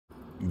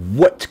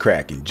What's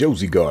cracking,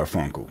 Josie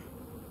Garfunkel?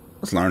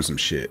 Let's learn some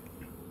shit.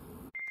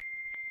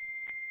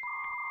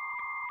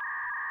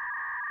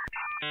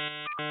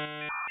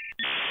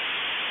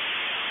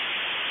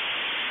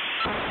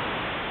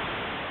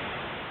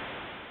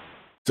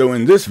 So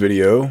in this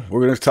video,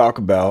 we're going to talk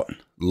about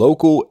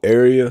local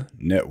area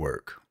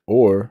network,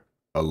 or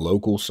a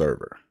local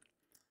server.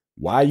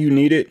 Why you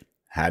need it,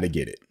 how to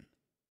get it.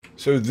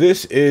 So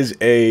this is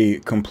a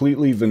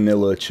completely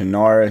vanilla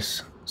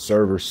Chinaris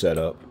server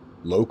setup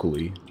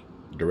locally,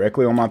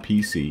 directly on my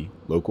PC,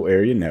 local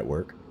area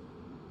network.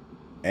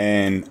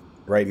 And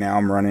right now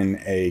I'm running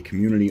a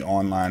community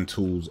online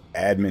tools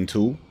admin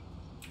tool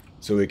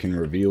so it can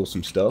reveal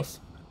some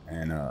stuff.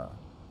 And I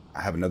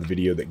have another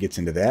video that gets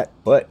into that,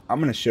 but I'm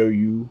going to show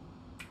you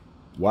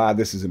why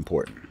this is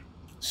important.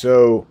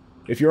 So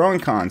if you're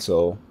on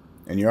console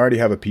and you already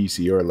have a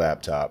PC or a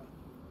laptop,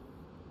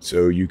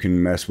 so you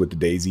can mess with the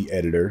DayZ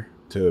editor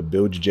to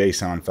build your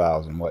JSON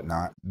files and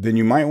whatnot, then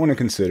you might want to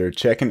consider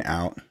checking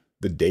out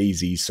the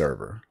DayZ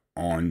server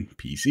on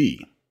PC.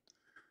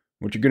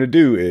 What you're going to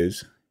do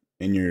is,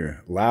 in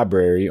your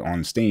library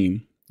on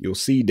Steam, you'll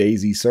see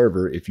DayZ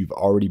server if you've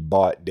already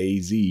bought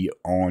DayZ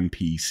on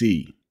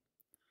PC.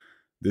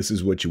 This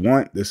is what you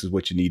want. This is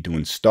what you need to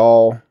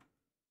install.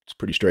 It's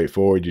pretty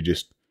straightforward. You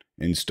just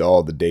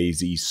install the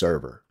DayZ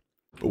server.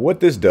 But what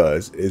this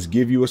does is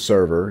give you a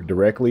server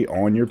directly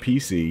on your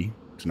PC.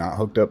 It's not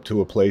hooked up to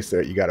a place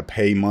that you got to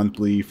pay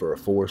monthly for a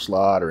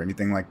 4-slot or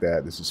anything like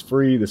that. This is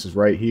free. This is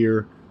right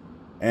here.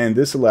 And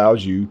this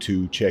allows you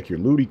to check your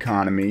loot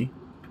economy,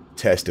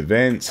 test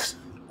events.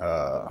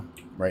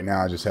 Right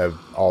now I just have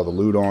all the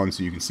loot on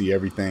so you can see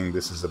everything.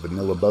 This is a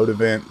vanilla boat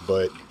event,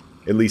 but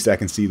at least I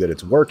can see that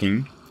it's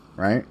working,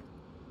 right?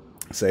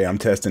 Say I'm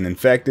testing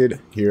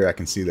infected. Here I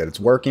can see that it's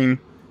working.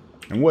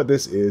 And what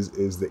this is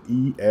the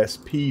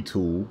ESP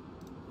tool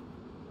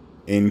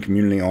in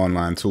Community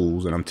Online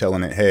Tools. And I'm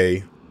telling it,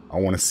 hey, I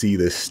want to see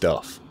this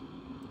stuff.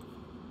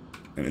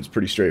 And it's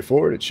pretty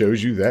straightforward. It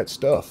shows you that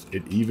stuff.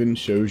 It even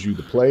shows you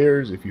the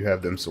players if you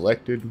have them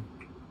selected.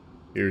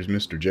 Here's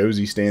Mr.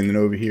 Josie standing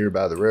over here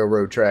by the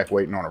railroad track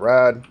waiting on a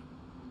ride.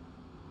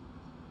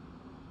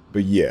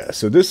 But yeah,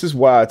 so this is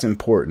why it's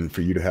important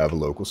for you to have a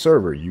local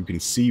server. You can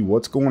see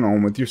what's going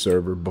on with your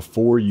server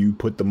before you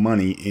put the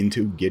money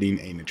into getting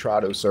a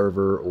Nitrado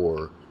server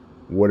or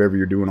whatever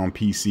you're doing on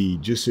PC,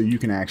 just so you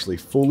can actually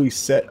fully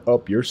set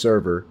up your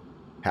server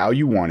how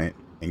you want it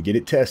and get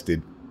it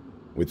tested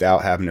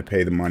without having to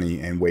pay the money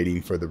and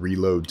waiting for the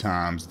reload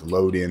times, the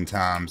load in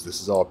times.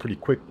 This is all pretty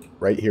quick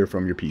right here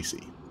from your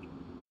PC.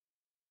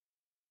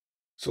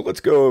 So let's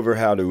go over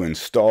how to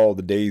install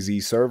the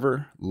DayZ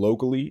server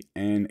locally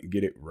and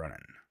get it running.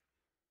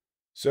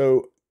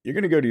 So you're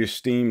going to go to your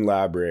Steam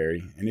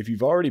library, and if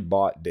you've already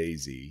bought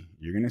DayZ,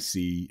 you're going to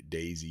see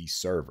DayZ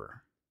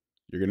server.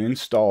 You're going to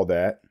install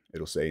that.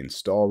 It'll say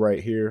install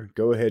right here.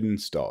 Go ahead and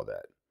install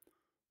that.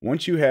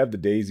 Once you have the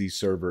DayZ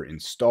server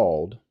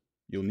installed,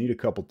 you'll need a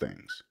couple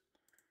things.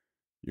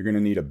 You're going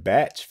to need a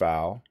batch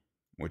file,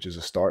 which is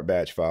a start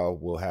batch file.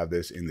 We'll have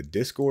this in the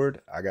Discord.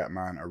 I got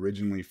mine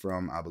originally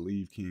from, I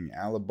believe, King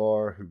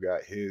Alabar, who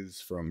got his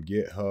from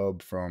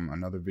GitHub from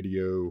another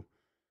video.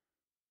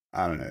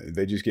 I don't know.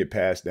 They just get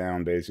passed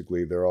down,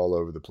 basically. They're all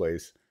over the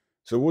place.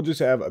 So we'll just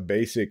have a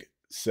basic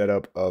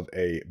setup of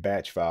a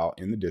batch file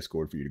in the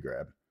Discord for you to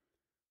grab.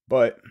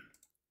 But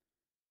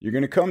you're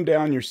going to come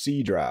down your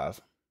C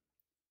drive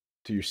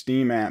to your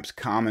Steam Apps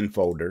Common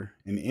folder,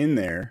 and in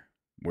there,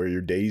 where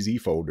your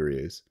DayZ folder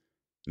is,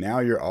 now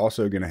you're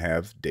also going to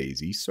have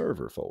DayZ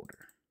server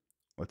folder.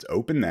 Let's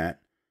open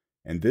that,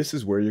 and this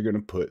is where you're going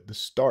to put the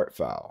start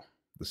file,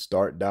 the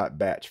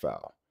start.batch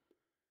file.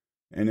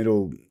 And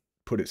it'll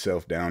put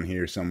itself down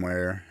here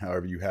somewhere,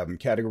 however you have them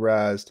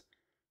categorized.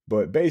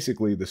 But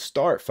basically, the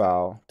start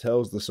file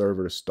tells the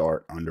server to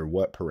start under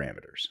what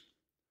parameters.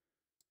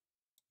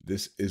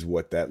 This is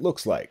what that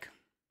looks like.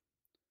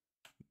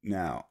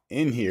 Now,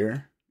 in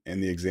here, in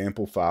the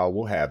example file,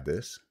 we'll have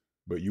this,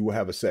 but you will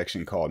have a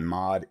section called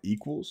mod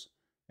equals.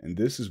 And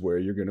this is where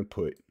you're going to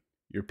put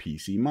your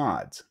PC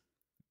mods,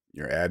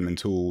 your admin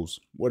tools,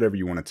 whatever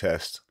you want to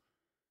test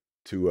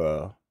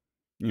to,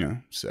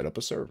 set up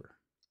a server.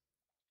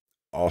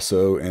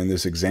 Also, in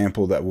this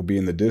example that will be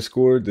in the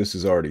Discord, this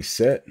is already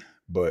set,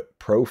 but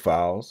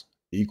profiles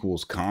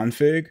equals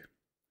config.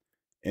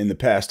 In the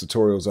past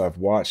tutorials I've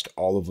watched,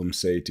 all of them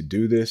say to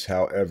do this.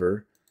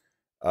 However,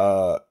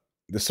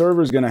 the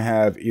server is going to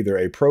have either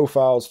a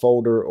profiles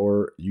folder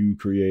or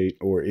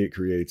it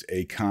creates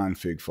a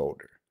config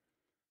folder.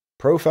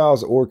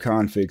 Profiles or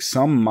config,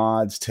 some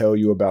mods tell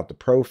you about the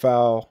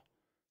profile,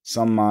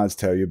 some mods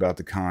tell you about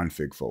the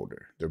config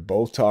folder. They're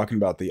both talking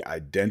about the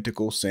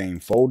identical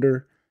same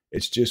folder.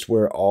 It's just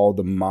where all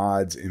the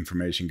mods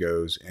information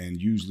goes,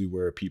 and usually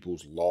where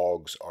people's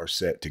logs are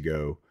set to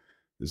go.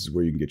 This is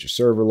where you can get your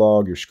server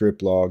log, your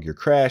script log, your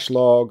crash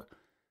log,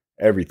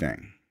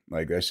 everything.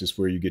 Like, that's just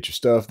where you get your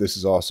stuff. This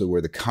is also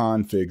where the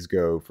configs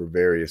go for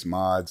various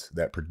mods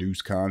that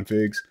produce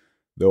configs.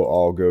 They'll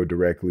all go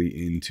directly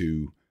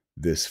into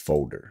this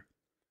folder.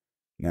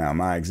 Now,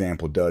 my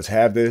example does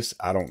have this.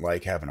 I don't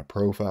like having a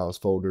profiles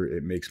folder.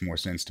 It makes more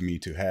sense to me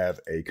to have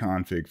a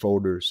config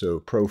folder. So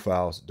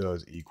profiles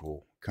does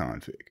equal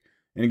config.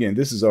 And again,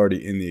 this is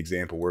already in the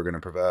example we're going to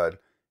provide.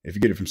 If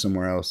you get it from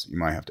somewhere else, you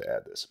might have to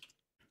add this.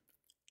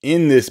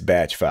 In this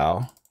batch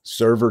file,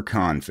 server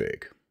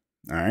config.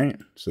 All right,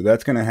 so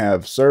that's going to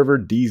have server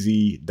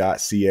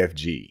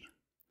DayZ.cfg.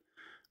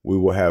 We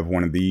will have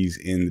one of these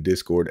in the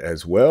Discord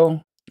as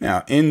well.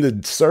 Now, in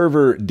the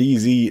server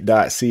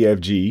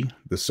DayZ.cfg,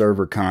 the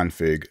server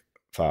config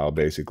file,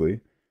 basically,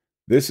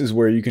 this is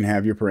where you can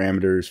have your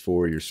parameters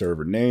for your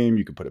server name.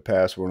 You can put a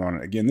password on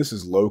it. Again, this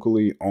is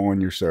locally on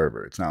your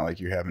server. It's not like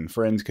you're having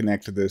friends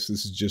connect to this.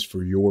 This is just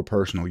for your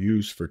personal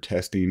use for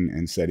testing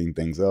and setting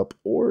things up,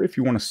 or if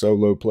you want to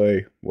solo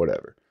play,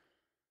 whatever.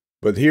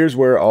 But here's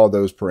where all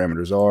those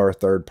parameters are: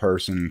 third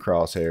person,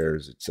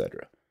 crosshairs,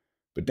 etc.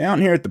 But down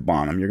here at the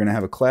bottom, you're going to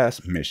have a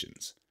class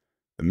missions.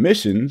 The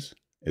missions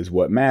is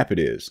what map it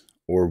is,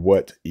 or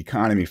what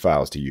economy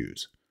files to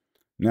use.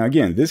 Now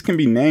again, this can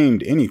be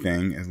named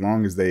anything as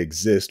long as they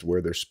exist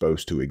where they're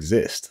supposed to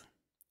exist.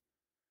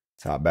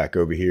 Let's hop back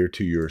over here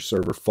to your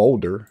server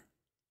folder.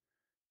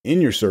 In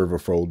your server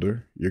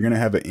folder, you're going to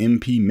have an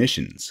MP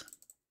missions.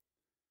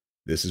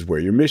 This is where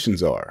your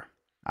missions are.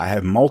 I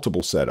have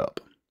multiple set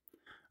up.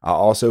 I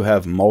also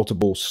have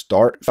multiple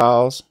start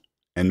files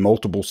and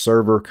multiple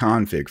server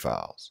config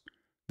files.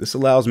 This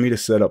allows me to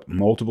set up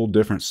multiple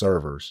different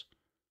servers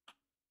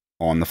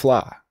on the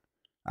fly.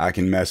 I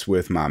can mess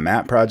with my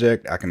map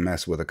project. I can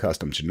mess with a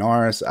custom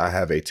Chernarus. I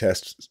have a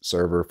test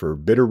server for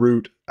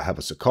Bitterroot. I have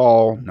a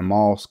Sakal,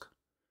 Namalsk,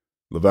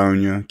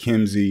 Livonia,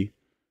 Kimsey,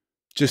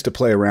 just to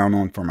play around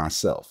on for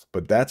myself.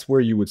 But that's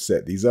where you would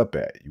set these up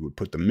at. You would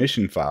put the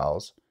mission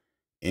files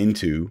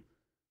into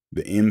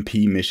the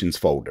MP missions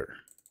folder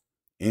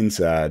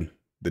inside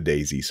the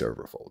DayZ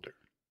server folder.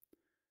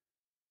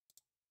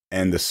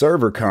 And the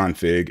server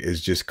config is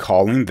just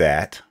calling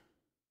that.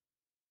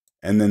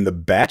 And then the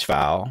batch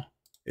file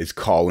is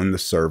calling the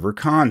server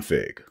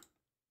config.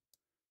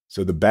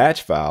 So the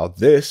batch file,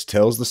 this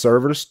tells the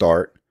server to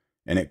start,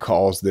 and it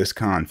calls this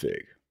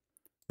config.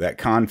 That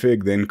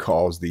config then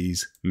calls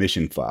these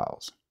mission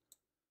files.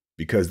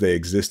 Because they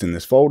exist in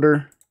this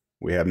folder,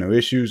 we have no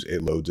issues,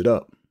 it loads it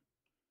up.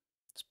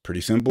 It's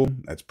pretty simple.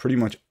 That's pretty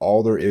much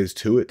all there is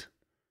to it.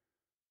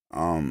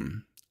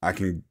 I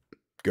can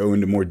go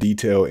into more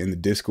detail in the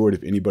Discord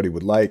if anybody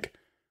would like.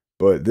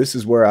 But this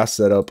is where I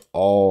set up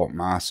all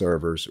my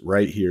servers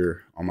right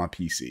here on my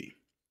PC.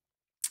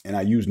 And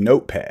I use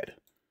Notepad.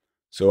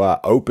 So I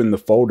open the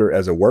folder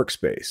as a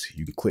workspace.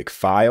 You can click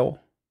File,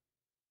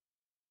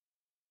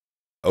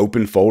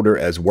 Open Folder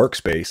as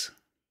Workspace,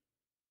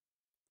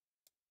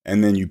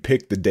 and then you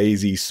pick the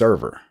DayZ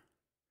server.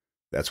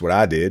 That's what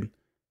I did.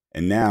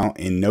 And now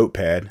in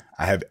Notepad,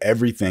 I have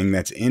everything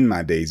that's in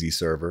my DayZ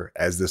server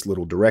as this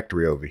little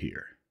directory over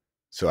here.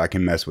 So I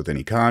can mess with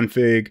any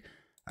config.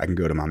 I can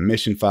go to my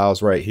mission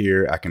files right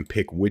here. I can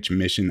pick which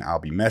mission I'll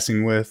be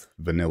messing with.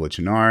 Vanilla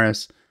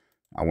Chernarus.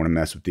 I want to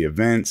mess with the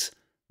events.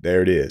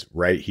 There it is,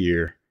 right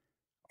here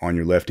on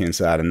your left-hand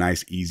side, a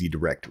nice easy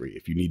directory.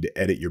 If you need to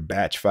edit your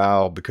batch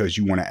file because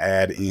you want to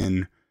add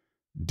in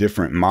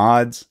different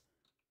mods,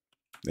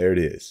 there it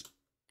is.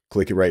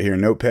 Click it right here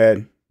in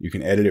Notepad. You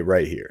can edit it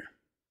right here.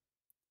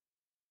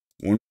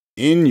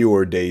 In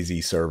your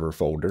DayZ server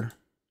folder,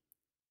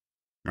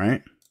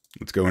 right?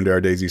 Let's go into our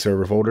DayZ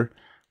server folder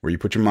where you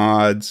put your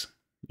mods.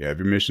 You have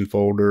your mission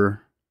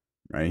folder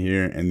right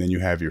here, and then you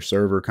have your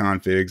server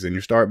configs and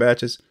your start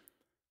batches.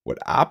 What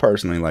I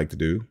personally like to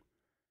do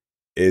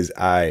is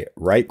I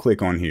right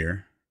click on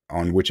here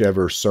on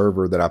whichever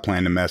server that I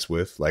plan to mess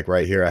with. Like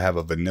right here, I have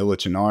a vanilla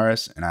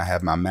Chernarus and I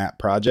have my map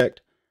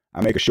project.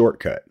 I make a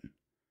shortcut.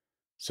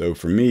 So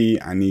for me,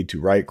 I need to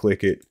right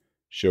click it,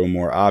 show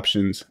more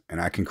options,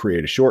 and I can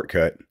create a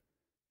shortcut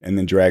and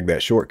then drag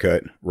that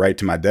shortcut right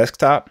to my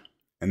desktop.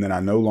 And then I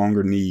no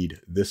longer need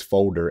this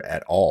folder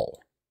at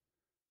all.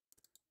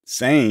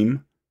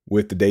 Same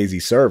with the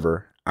DayZ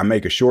server. I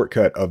make a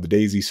shortcut of the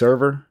DayZ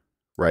server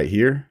right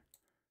here.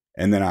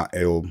 And then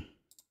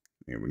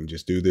we can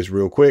just do this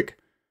real quick.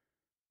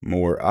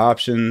 More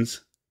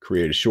options,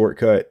 create a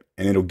shortcut,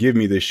 and it'll give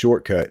me this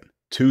shortcut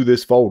to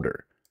this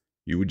folder.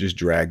 You would just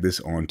drag this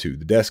onto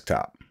the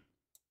desktop.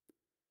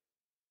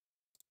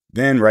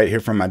 Then right here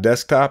from my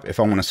desktop, if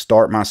I want to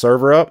start my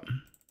server up,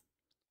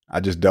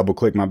 I just double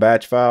click my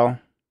batch file.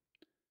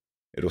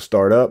 It'll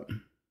start up.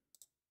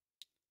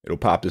 It'll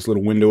pop this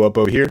little window up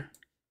over here.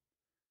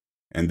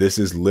 And this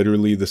is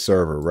literally the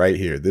server right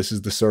here. This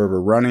is the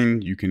server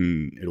running.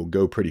 It'll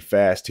go pretty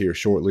fast here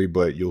shortly,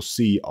 but you'll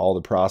see all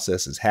the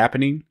processes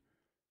happening.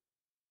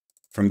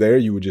 From there,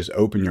 you would just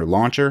open your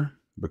launcher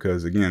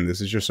because again,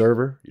 this is your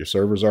server. Your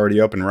server's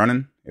already up and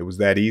running. It was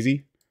that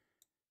easy.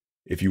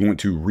 If you want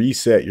to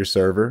reset your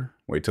server,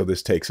 wait till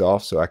this takes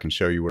off so I can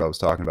show you what I was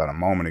talking about a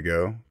moment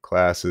ago.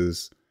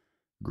 Classes,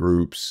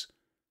 groups.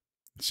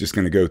 It's just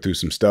going to go through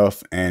some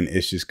stuff and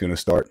it's just going to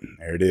start.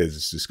 There it is.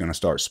 It's just going to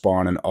start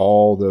spawning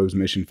all those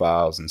mission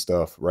files and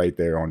stuff right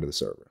there onto the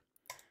server.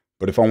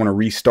 But if I want to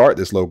restart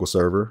this local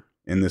server,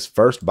 in this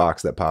first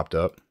box that popped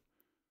up,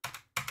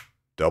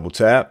 double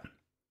tap,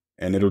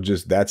 and it'll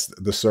just, that's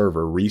the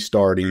server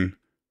restarting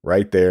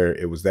right there.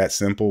 It was that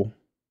simple.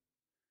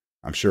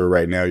 I'm sure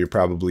right now you're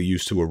probably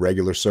used to a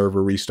regular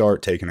server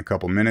restart taking a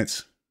couple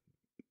minutes.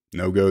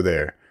 No go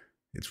there.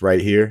 It's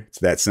right here. It's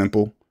that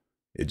simple.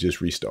 It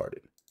just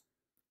restarted.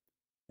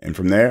 And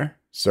from there,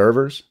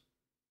 servers,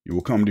 you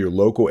will come to your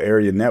local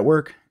area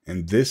network.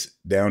 And this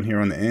down here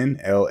on the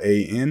end,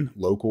 LAN,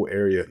 local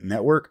area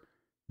network,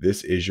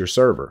 this is your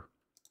server.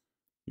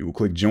 You will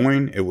click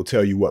join. It will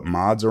tell you what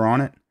mods are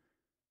on it.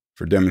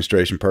 For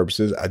demonstration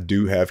purposes, I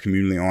do have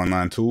community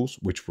online tools,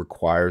 which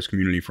requires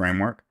community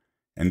framework.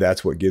 And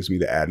that's what gives me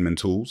the admin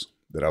tools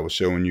that I was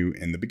showing you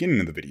in the beginning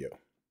of the video.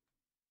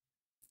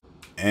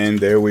 And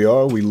there we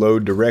are. We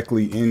load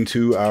directly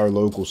into our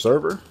local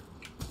server.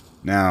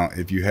 Now,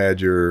 if you had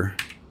your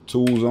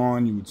tools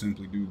on, you would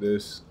simply do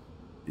this.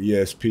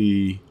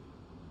 ESP.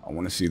 I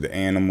want to see the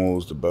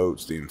animals, the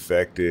boats, the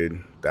infected,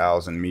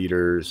 1,000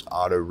 meters,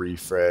 auto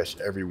refresh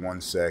every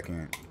 1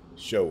 second.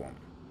 Show them.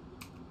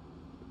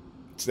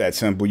 It's that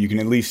simple. You can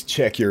at least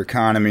check your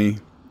economy.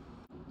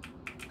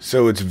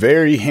 So it's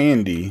very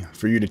handy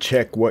for you to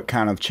check what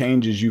kind of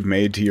changes you've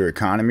made to your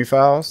economy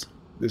files.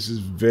 This is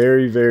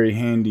very, very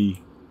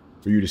handy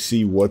for you to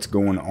see what's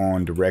going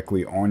on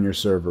directly on your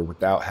server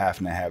without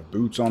having to have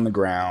boots on the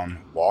ground,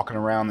 walking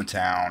around the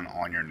town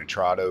on your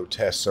Nitrado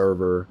test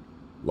server,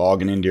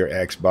 logging into your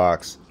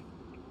Xbox.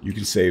 You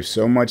can save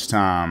so much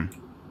time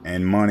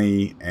and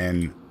money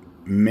and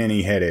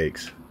many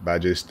headaches by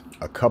just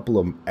a couple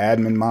of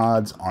admin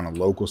mods on a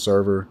local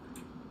server.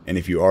 And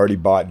if you already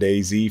bought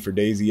DayZ for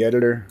DayZ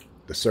Editor,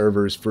 the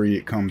server is free.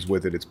 It comes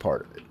with it. It's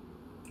part of it.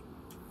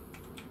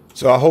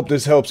 So I hope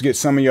this helps get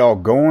some of y'all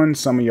going,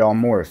 some of y'all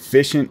more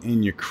efficient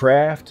in your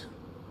craft.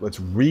 Let's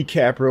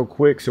recap real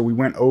quick. So we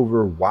went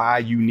over why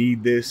you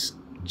need this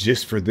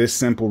just for this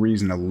simple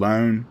reason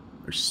alone.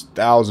 There's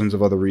thousands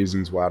of other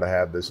reasons why to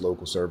have this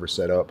local server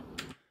set up.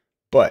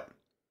 But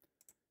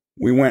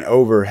we went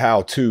over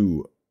how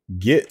to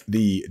get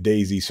the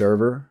DayZ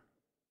server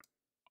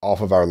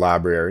off of our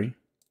library.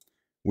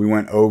 We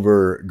went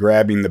over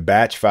grabbing the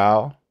batch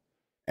file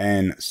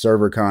and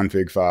server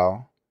config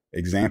file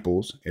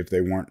examples if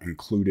they weren't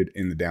included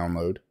in the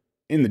download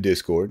in the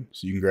Discord.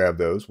 So you can grab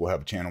those. We'll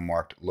have a channel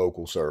marked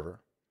local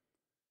server.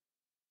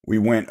 We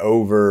went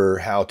over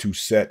how to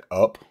set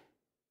up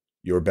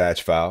your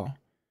batch file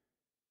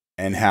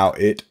and how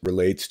it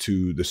relates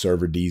to the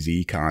server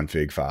DayZ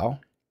config file.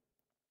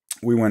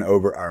 We went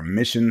over our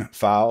mission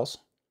files,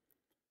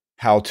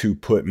 how to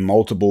put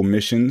multiple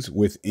missions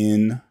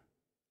within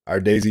our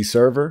DayZ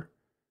server,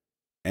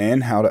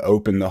 and how to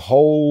open the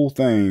whole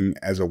thing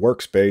as a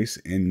workspace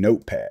in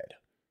Notepad.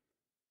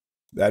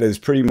 That is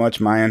pretty much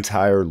my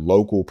entire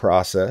local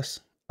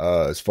process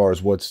as far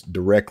as what's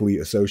directly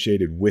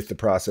associated with the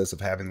process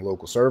of having the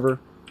local server.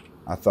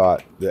 I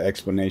thought the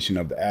explanation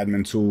of the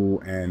admin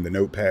tool and the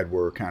Notepad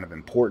were kind of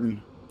important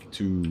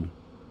to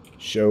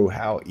show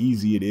how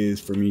easy it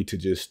is for me to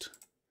just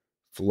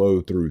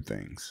flow through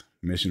things.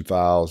 Mission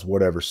files,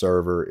 whatever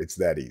server, it's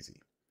that easy.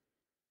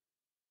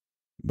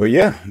 But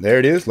yeah, there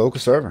it is, local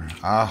server.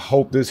 I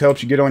hope this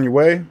helps you get on your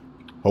way.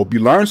 Hope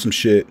you learn some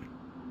shit.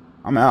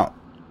 I'm out.